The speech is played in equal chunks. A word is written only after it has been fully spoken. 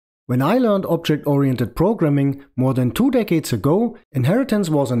When I learned object-oriented programming more than 2 decades ago, inheritance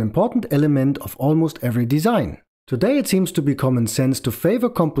was an important element of almost every design. Today it seems to be common sense to favor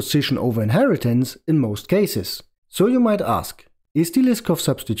composition over inheritance in most cases. So you might ask, is the Liskov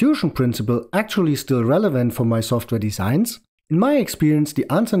substitution principle actually still relevant for my software designs? In my experience, the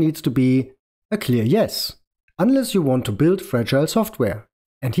answer needs to be a clear yes, unless you want to build fragile software.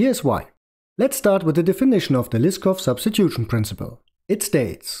 And here's why. Let's start with the definition of the Liskov substitution principle. It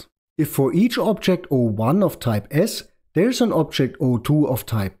states, if for each object O1 of type S, there is an object O2 of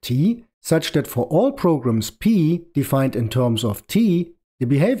type T, such that for all programs P defined in terms of T, the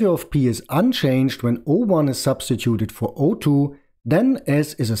behavior of P is unchanged when O1 is substituted for O2, then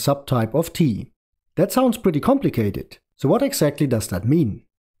S is a subtype of T. That sounds pretty complicated. So what exactly does that mean?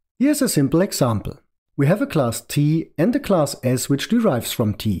 Here's a simple example. We have a class T and a class S which derives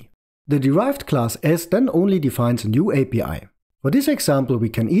from T. The derived class S then only defines a new API. For this example, we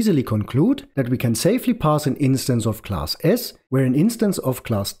can easily conclude that we can safely pass an instance of class S where an instance of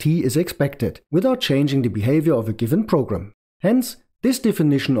class T is expected, without changing the behavior of a given program. Hence, this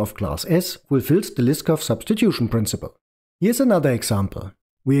definition of class S fulfills the Liskov substitution principle. Here's another example.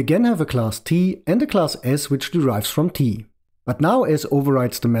 We again have a class T and a class S which derives from T. But now S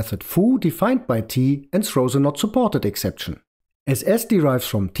overrides the method foo defined by T and throws a not supported exception. As S derives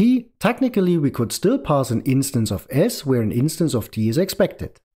from T, technically we could still pass an instance of S where an instance of T is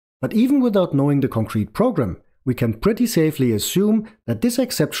expected. But even without knowing the concrete program, we can pretty safely assume that this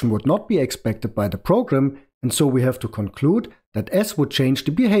exception would not be expected by the program, and so we have to conclude that S would change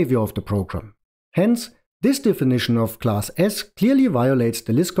the behavior of the program. Hence, this definition of class S clearly violates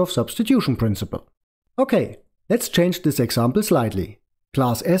the Liskov substitution principle. Okay, let's change this example slightly.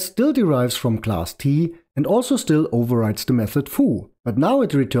 Class S still derives from class T and also still overrides the method foo, but now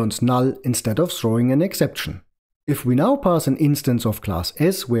it returns null instead of throwing an exception. If we now pass an instance of class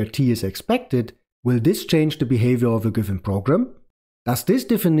S where T is expected, will this change the behavior of a given program? Does this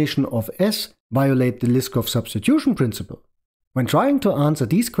definition of S violate the Liskov substitution principle? When trying to answer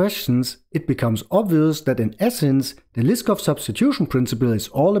these questions, it becomes obvious that in essence, the Liskov substitution principle is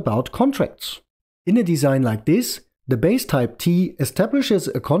all about contracts. In a design like this, the base type T establishes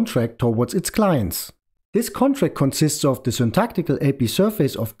a contract towards its clients. This contract consists of the syntactical AP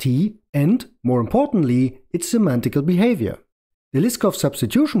surface of T and, more importantly, its semantical behavior. The Liskov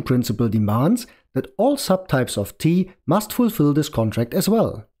substitution principle demands that all subtypes of T must fulfill this contract as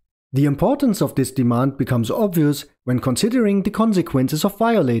well. The importance of this demand becomes obvious when considering the consequences of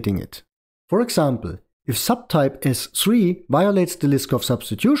violating it. For example, if subtype S3 violates the Liskov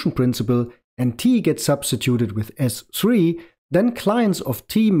substitution principle and T gets substituted with S3, then clients of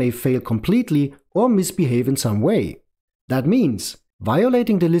T may fail completely or misbehave in some way. That means,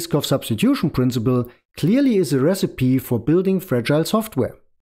 violating the Liskov substitution principle clearly is a recipe for building fragile software.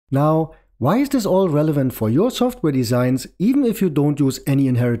 Now, why is this all relevant for your software designs even if you don't use any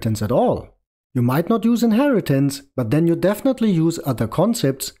inheritance at all? You might not use inheritance, but then you definitely use other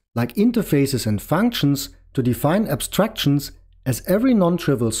concepts like interfaces and functions to define abstractions, as every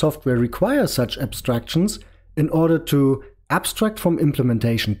non-trivial software requires such abstractions in order to abstract from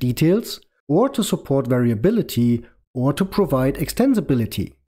implementation details, or to support variability, or to provide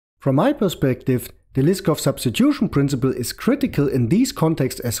extensibility. From my perspective, the Liskov substitution principle is critical in these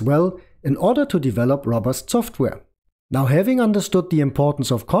contexts as well in order to develop robust software. Now, having understood the importance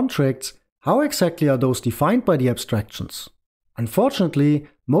of contracts, how exactly are those defined by the abstractions? Unfortunately,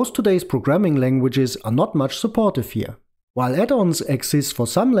 most today's programming languages are not much supportive here. While add-ons exist for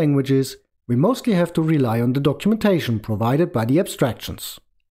some languages, we mostly have to rely on the documentation provided by the abstractions.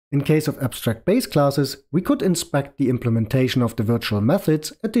 In case of abstract base classes, we could inspect the implementation of the virtual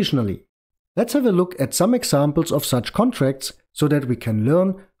methods additionally. Let's have a look at some examples of such contracts so that we can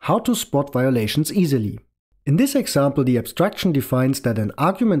learn how to spot violations easily. In this example, the abstraction defines that an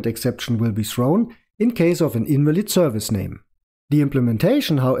argument exception will be thrown in case of an invalid service name. The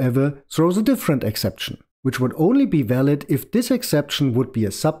implementation, however, throws a different exception, which would only be valid if this exception would be a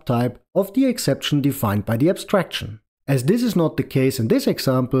subtype of the exception defined by the abstraction. As this is not the case in this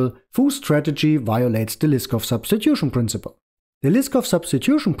example, foo's strategy violates the Liskov substitution principle. The Liskov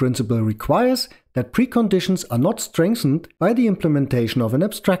substitution principle requires that preconditions are not strengthened by the implementation of an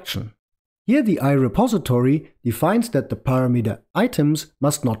abstraction. Here the iRepository defines that the parameter items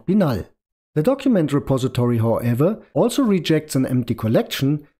must not be null. The document repository, however, also rejects an empty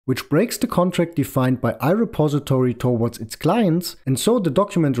collection, which breaks the contract defined by iRepository towards its clients, and so the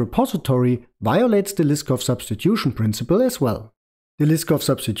document repository violates the Liskov substitution principle as well. The Liskov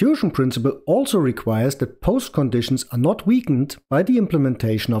substitution principle also requires that post conditions are not weakened by the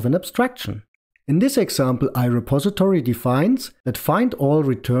implementation of an abstraction. In this example, iRepository defines that findAll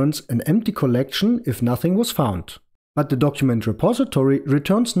returns an empty collection if nothing was found. But the document repository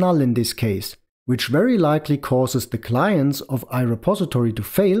returns null in this case, which very likely causes the clients of iRepository to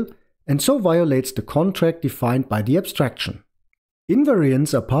fail and so violates the contract defined by the abstraction.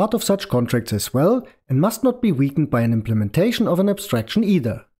 Invariants are part of such contracts as well and must not be weakened by an implementation of an abstraction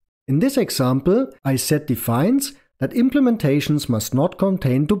either. In this example, iSet defines that implementations must not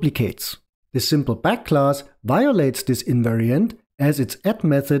contain duplicates. This simple back class violates this invariant as its add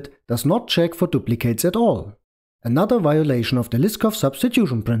method does not check for duplicates at all. Another violation of the Liskov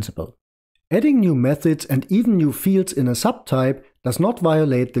substitution principle. Adding new methods and even new fields in a subtype does not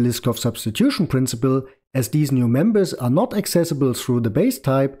violate the Liskov substitution principle, as these new members are not accessible through the base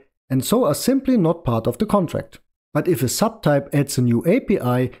type and so are simply not part of the contract. But if a subtype adds a new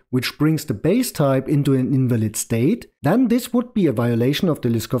API which brings the base type into an invalid state, then this would be a violation of the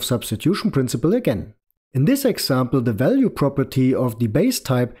Liskov substitution principle again. In this example, the value property of the base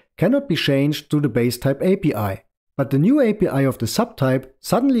type cannot be changed to the base type API, but the new API of the subtype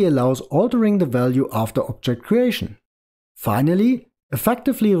suddenly allows altering the value after object creation. Finally,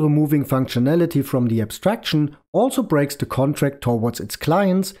 effectively removing functionality from the abstraction also breaks the contract towards its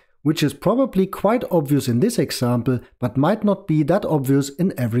clients, which is probably quite obvious in this example, but might not be that obvious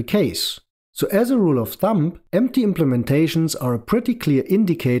in every case. So as a rule of thumb, empty implementations are a pretty clear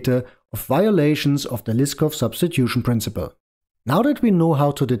indicator of violations of the Liskov substitution principle. Now that we know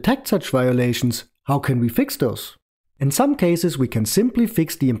how to detect such violations, how can we fix those? In some cases, we can simply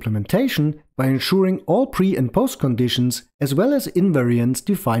fix the implementation by ensuring all pre- and post-conditions as well as invariants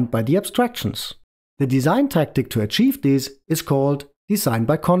defined by the abstractions. The design tactic to achieve this is called design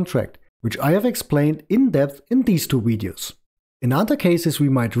by contract, which I have explained in depth in these two videos. In other cases, we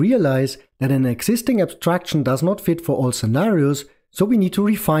might realize that an existing abstraction does not fit for all scenarios, so we need to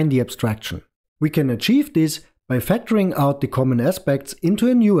refine the abstraction. We can achieve this by factoring out the common aspects into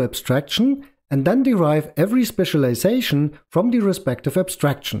a new abstraction and then derive every specialization from the respective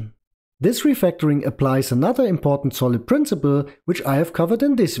abstraction. This refactoring applies another important solid principle which I have covered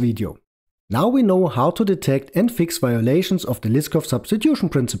in this video. Now we know how to detect and fix violations of the Liskov substitution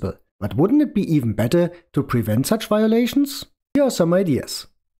principle, but wouldn't it be even better to prevent such violations? Here are some ideas.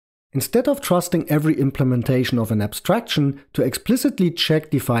 Instead of trusting every implementation of an abstraction to explicitly check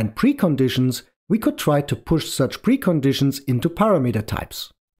defined preconditions, we could try to push such preconditions into parameter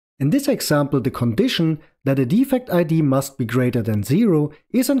types. In this example, the condition that a defect ID must be greater than 0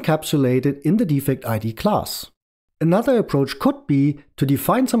 is encapsulated in the defect ID class. Another approach could be to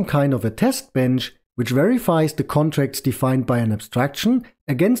define some kind of a test bench which verifies the contracts defined by an abstraction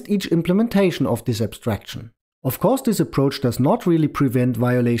against each implementation of this abstraction. Of course, this approach does not really prevent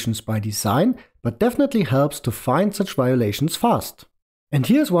violations by design, but definitely helps to find such violations fast. And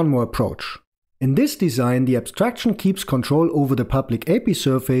here's one more approach. In this design, the abstraction keeps control over the public API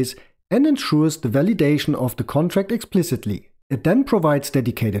surface and ensures the validation of the contract explicitly. It then provides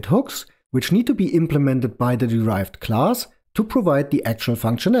dedicated hooks, which need to be implemented by the derived class to provide the actual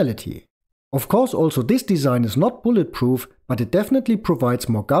functionality. Of course, also this design is not bulletproof, but it definitely provides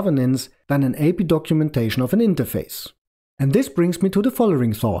more governance than an API documentation of an interface. And this brings me to the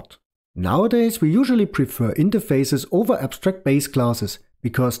following thought. Nowadays, we usually prefer interfaces over abstract base classes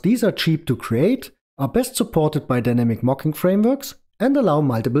because these are cheap to create, are best supported by dynamic mocking frameworks, and allow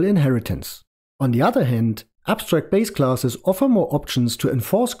multiple inheritance. On the other hand, abstract base classes offer more options to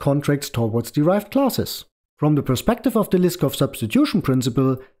enforce contracts towards derived classes. From the perspective of the Liskov substitution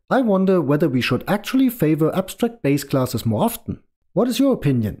principle, I wonder whether we should actually favor abstract base classes more often. What is your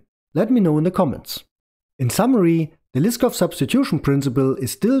opinion? Let me know in the comments. In summary, the Liskov substitution principle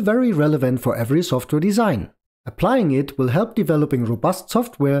is still very relevant for every software design. Applying it will help developing robust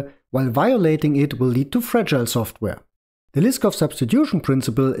software, while violating it will lead to fragile software. The Liskov substitution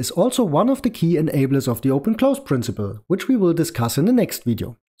principle is also one of the key enablers of the open-close principle, which we will discuss in the next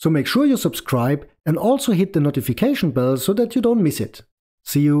video. So make sure you subscribe and also hit the notification bell so that you don't miss it.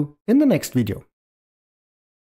 See you in the next video.